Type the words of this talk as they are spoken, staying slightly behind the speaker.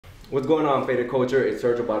What's going on, Faded Culture? It's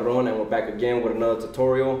Sergio Barron and we're back again with another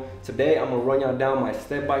tutorial. Today I'm gonna run y'all down my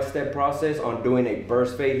step-by-step process on doing a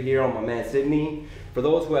burst fade here on my man Sydney. For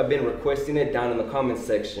those who have been requesting it down in the comments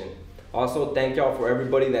section. Also, thank y'all for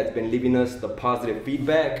everybody that's been leaving us the positive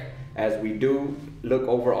feedback, as we do look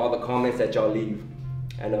over all the comments that y'all leave.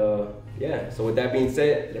 And yeah, so with that being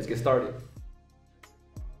said, let's get started.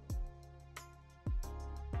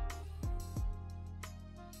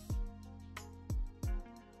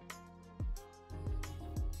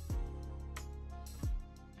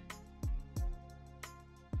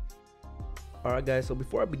 Alright guys, so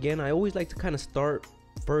before I begin, I always like to kind of start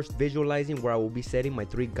first visualizing where I will be setting my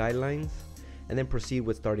 3 guidelines and then proceed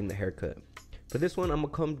with starting the haircut. For this one, I'm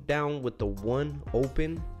going to come down with the 1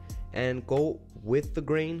 open and go with the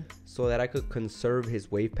grain so that I could conserve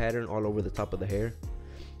his wave pattern all over the top of the hair.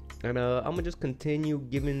 And I'm going to just continue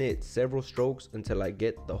giving it several strokes until I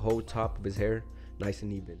get the whole top of his hair nice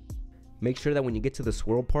and even. Make sure that when you get to the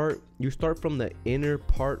swirl part, you start from the inner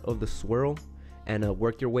part of the swirl and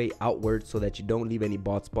work your way outward so that you don't leave any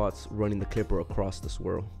bald spots running the clipper across the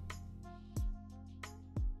swirl.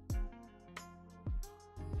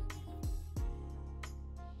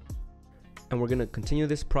 And we're going to continue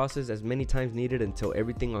this process as many times needed until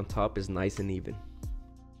everything on top is nice and even.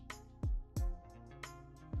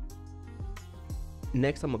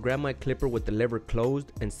 Next, I'm going to grab my clipper with the lever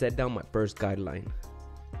closed and set down my first guideline.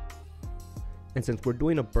 And since we're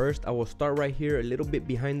doing a burst, I will start right here a little bit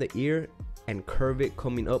behind the ear and curve it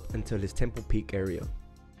coming up until his temple peak area.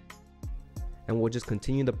 And we'll just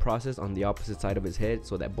continue the process on the opposite side of his head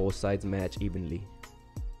so that both sides match evenly.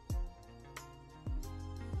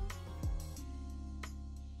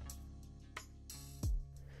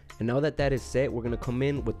 And now that that is set, we're going to come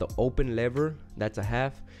in with the open lever, that's a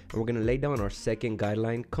half, and we're going to lay down our second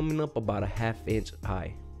guideline coming up about a ½ inch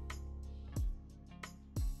high.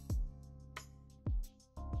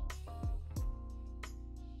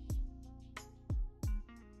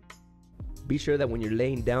 Be sure that when you're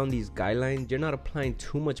laying down these guidelines, you're not applying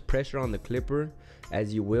too much pressure on the clipper,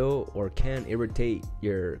 as you will or can irritate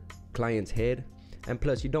your client's head. And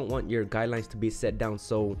plus, you don't want your guidelines to be set down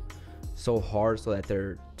so hard so that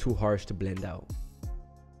they're too harsh to blend out.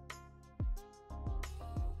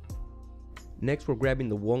 Next, we're grabbing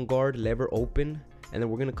the 1 guard lever open, and then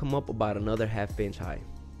we're going to come up about another ½ inch high.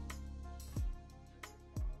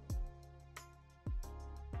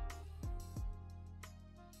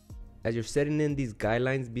 As you're setting in these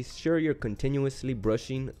guidelines, be sure you're continuously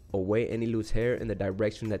brushing away any loose hair in the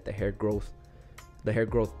direction that the hair growth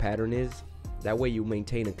pattern is. That way you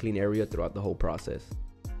maintain a clean area throughout the whole process.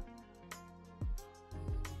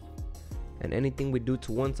 And anything we do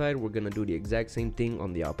to one side, we're going to do the exact same thing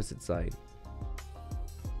on the opposite side.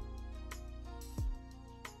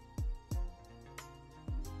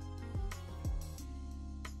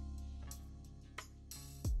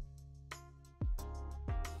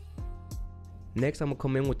 Next, I'm going to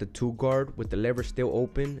come in with the 2 guard with the lever still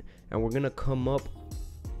open, and we're going to come up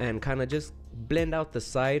and kind of just blend out the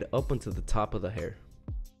side up onto the top of the hair.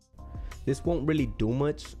 This won't really do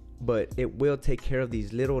much, but it will take care of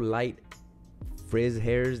these little light frizz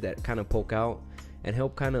hairs that kind of poke out and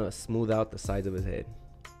help kind of smooth out the sides of his head.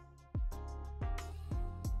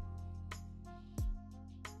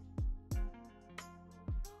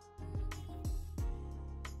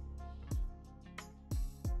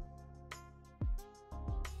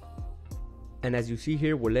 And as you see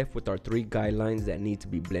here, we're left with our 3 guidelines that need to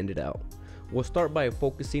be blended out. We'll start by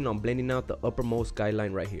focusing on blending out the uppermost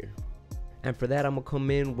guideline right here. And for that, I'm going to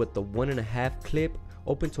come in with the 1.5 clip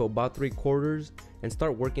open to about 3/4 and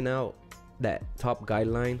start working out that top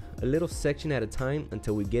guideline a little section at a time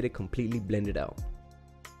until we get it completely blended out.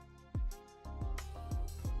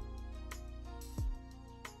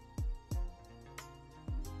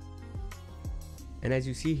 And as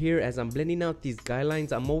you see here, as I'm blending out these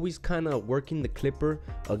guidelines, I'm always kind of working the clipper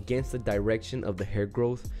against the direction of the hair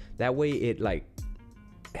growth. That way it like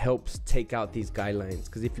helps take out these guidelines,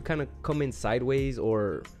 because if you kind of come in sideways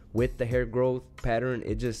or with the hair growth pattern,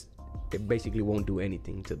 it basically won't do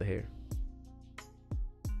anything to the hair.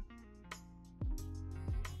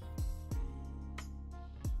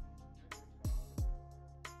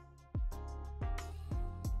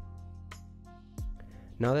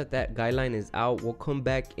 Now that that guideline is out, we'll come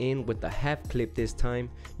back in with the half clip this time,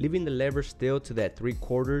 leaving the lever still to that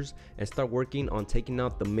 3/4 and start working on taking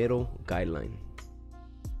out the middle guideline.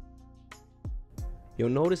 You'll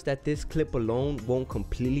notice that this clip alone won't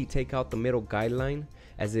completely take out the middle guideline,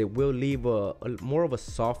 as it will leave a more of a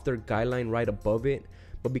softer guideline right above it,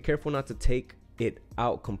 but be careful not to take it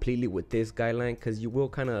out completely with this guideline, because you will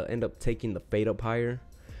kind of end up taking the fade up higher.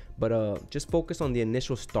 But just focus on the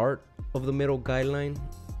initial start of the middle guideline,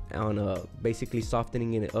 on basically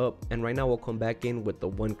softening it up. And right now we'll come back in with the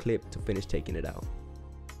one clip to finish taking it out.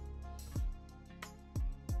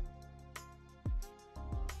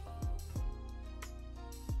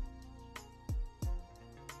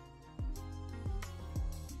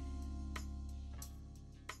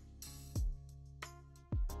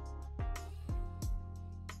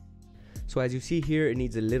 So as you see here, it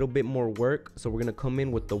needs a little bit more work. So we're gonna come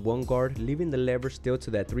in with the one guard, leaving the lever still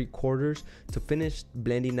to that 3/4 to finish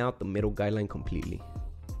blending out the middle guideline completely.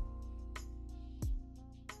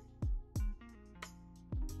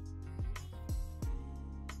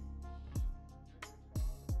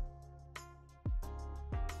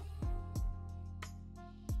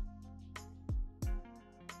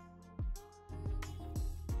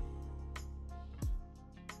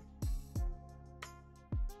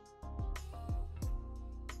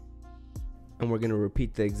 And we're going to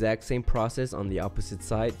repeat the exact same process on the opposite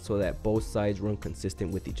side so that both sides run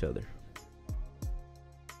consistent with each other.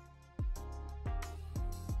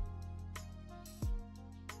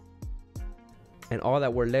 And all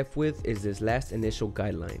that we're left with is this last initial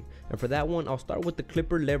guideline. And for that one, I'll start with the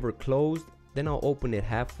clipper lever closed, then I'll open it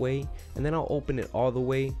halfway, and then I'll open it all the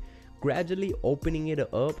way, gradually opening it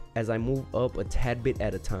up as I move up a tad bit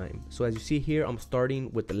at a time. So as you see here, I'm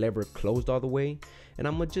starting with the lever closed all the way, and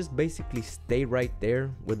I'm gonna just basically stay right there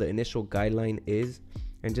where the initial guideline is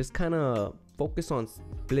and just kind of focus on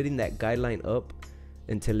splitting that guideline up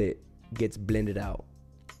until it gets blended out.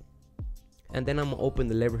 And then I'm gonna open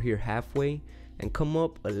the lever here halfway and come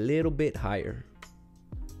up a little bit higher.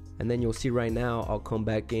 And then you'll see right now, I'll come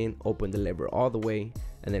back in, open the lever all the way,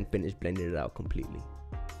 and then finish blending it out completely.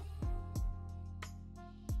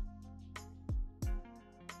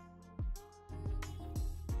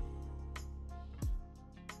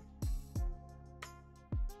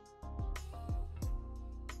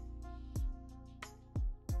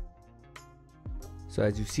 So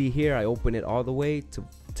as you see here, I open it all the way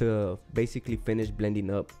to basically finish blending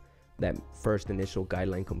up that first initial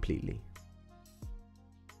guideline completely.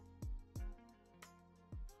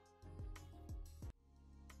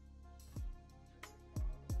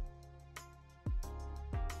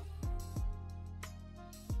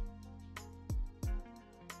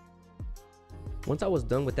 Once I was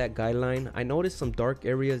done with that guideline, I noticed some dark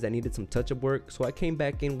areas that needed some touch-up work, so I came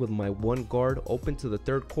back in with my one guard open to the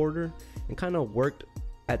 3/4 and kind of worked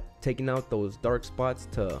at taking out those dark spots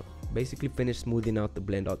to basically finish smoothing out the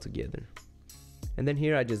blend altogether. And then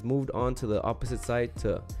here I just moved on to the opposite side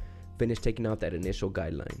to finish taking out that initial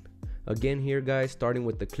guideline. Again here guys, starting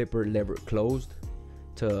with the clipper lever closed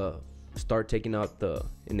to start taking out the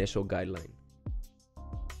initial guideline.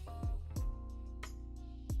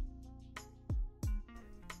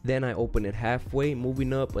 Then I open it halfway,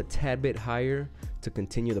 moving up a tad bit higher to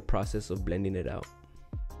continue the process of blending it out.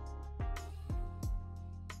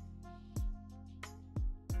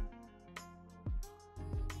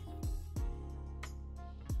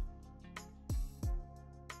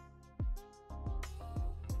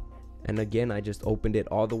 And again, I just opened it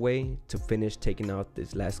all the way to finish taking out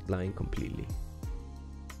this last line completely.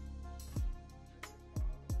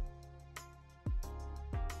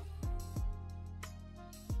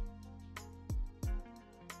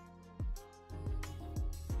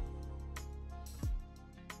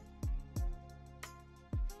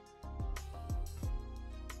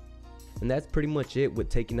 And that's pretty much it with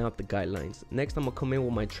taking out the guidelines. Next, I'm gonna come in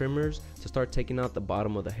with my trimmers to start taking out the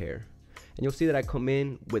bottom of the hair. And you'll see that I come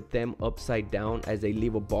in with them upside down as they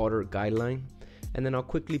leave a broader guideline. And then I'll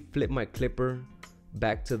quickly flip my clipper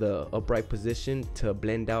back to the upright position to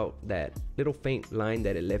blend out that little faint line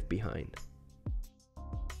that it left behind.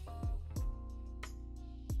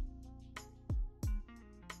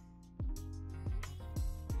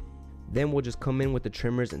 Then we'll just come in with the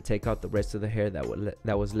trimmers and take out the rest of the hair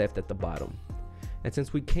that was left at the bottom. And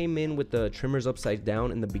since we came in with the trimmers upside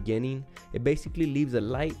down in the beginning, it basically leaves a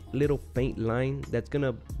light little faint line that's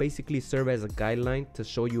gonna basically serve as a guideline to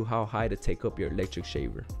show you how high to take up your electric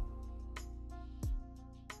shaver.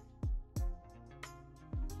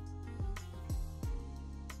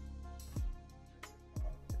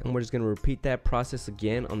 And we're just gonna repeat that process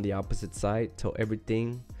again on the opposite side till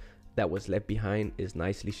everything that was left behind is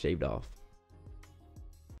nicely shaved off.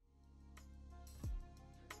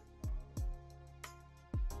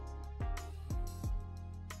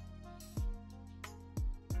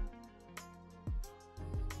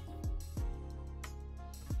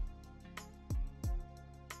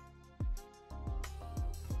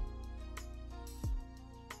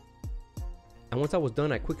 And once I was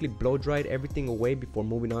done, I quickly blow dried everything away before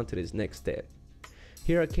moving on to this next step.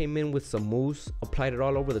 Here I came in with some mousse, applied it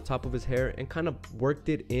all over the top of his hair, and kind of worked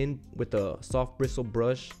it in with a soft bristle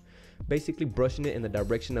brush, basically brushing it in the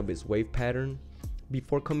direction of his wave pattern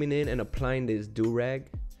before coming in and applying this do-rag.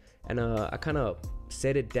 And I kind of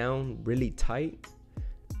set it down really tight,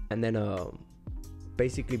 and then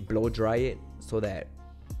basically blow dry it so that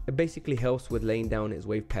it basically helps with laying down his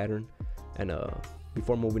wave pattern and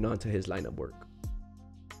before moving on to his lineup work.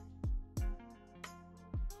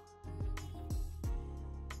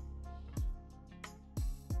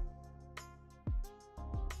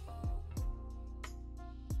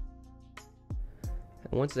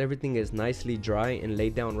 And once everything is nicely dry and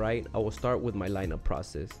laid down right, I will start with my lineup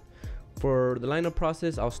process. For the lineup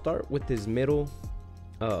process, I'll start with his middle,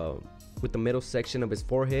 with the middle section of his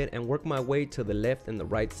forehead, and work my way to the left and the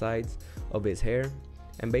right sides of his hair,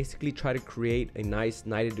 and basically try to create a nice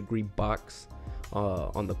 90-degree box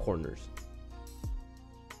on the corners.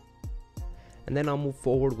 And then I'll move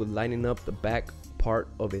forward with lining up the back part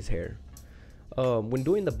of his hair. When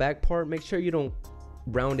doing the back part, make sure you don't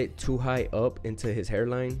round it too high up into his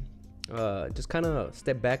hairline. Just kind of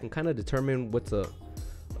step back and kind of determine what's a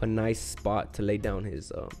nice spot to lay down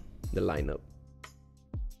his the lineup.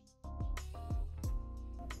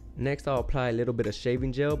 Next, I'll apply a little bit of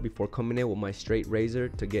shaving gel before coming in with my straight razor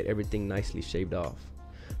to get everything nicely shaved off.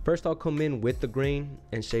 First, I'll come in with the grain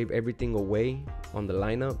and shave everything away on the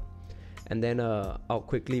lineup, and then I'll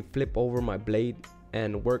quickly flip over my blade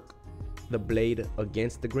and work the blade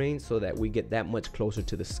against the grain so that we get that much closer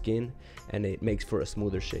to the skin, and it makes for a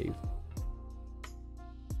smoother shave.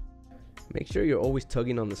 Make sure you're always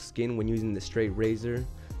tugging on the skin when using the straight razor.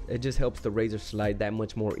 It just helps the razor slide that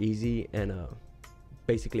much more easy and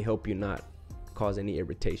basically help you not cause any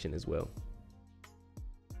irritation as well.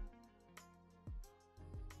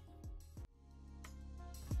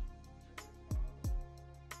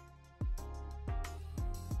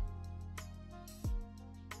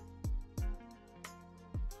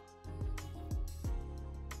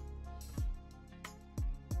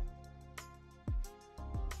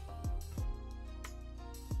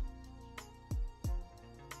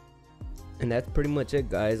 And that's pretty much it,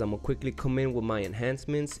 guys. I'm gonna quickly come in with my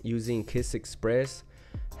enhancements using Kiss Express,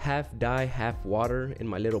 half dye, half water in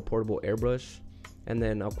my little portable airbrush, and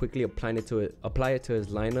then I'll quickly apply it to his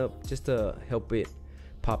lineup just to help it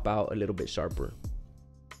pop out a little bit sharper.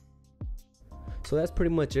 So that's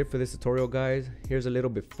pretty much it for this tutorial, guys. Here's a little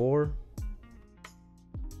before.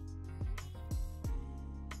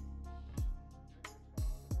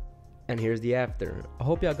 And here's the after. I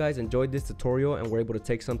hope y'all guys enjoyed this tutorial and were able to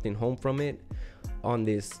take something home from it on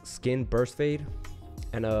this skin burst fade.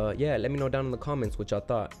 And yeah, let me know down in the comments what y'all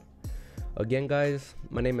thought. Again, guys,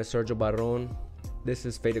 my name is Sergio Barron. This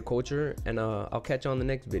is Faded Culture, and I'll catch you on the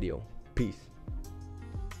next video. Peace.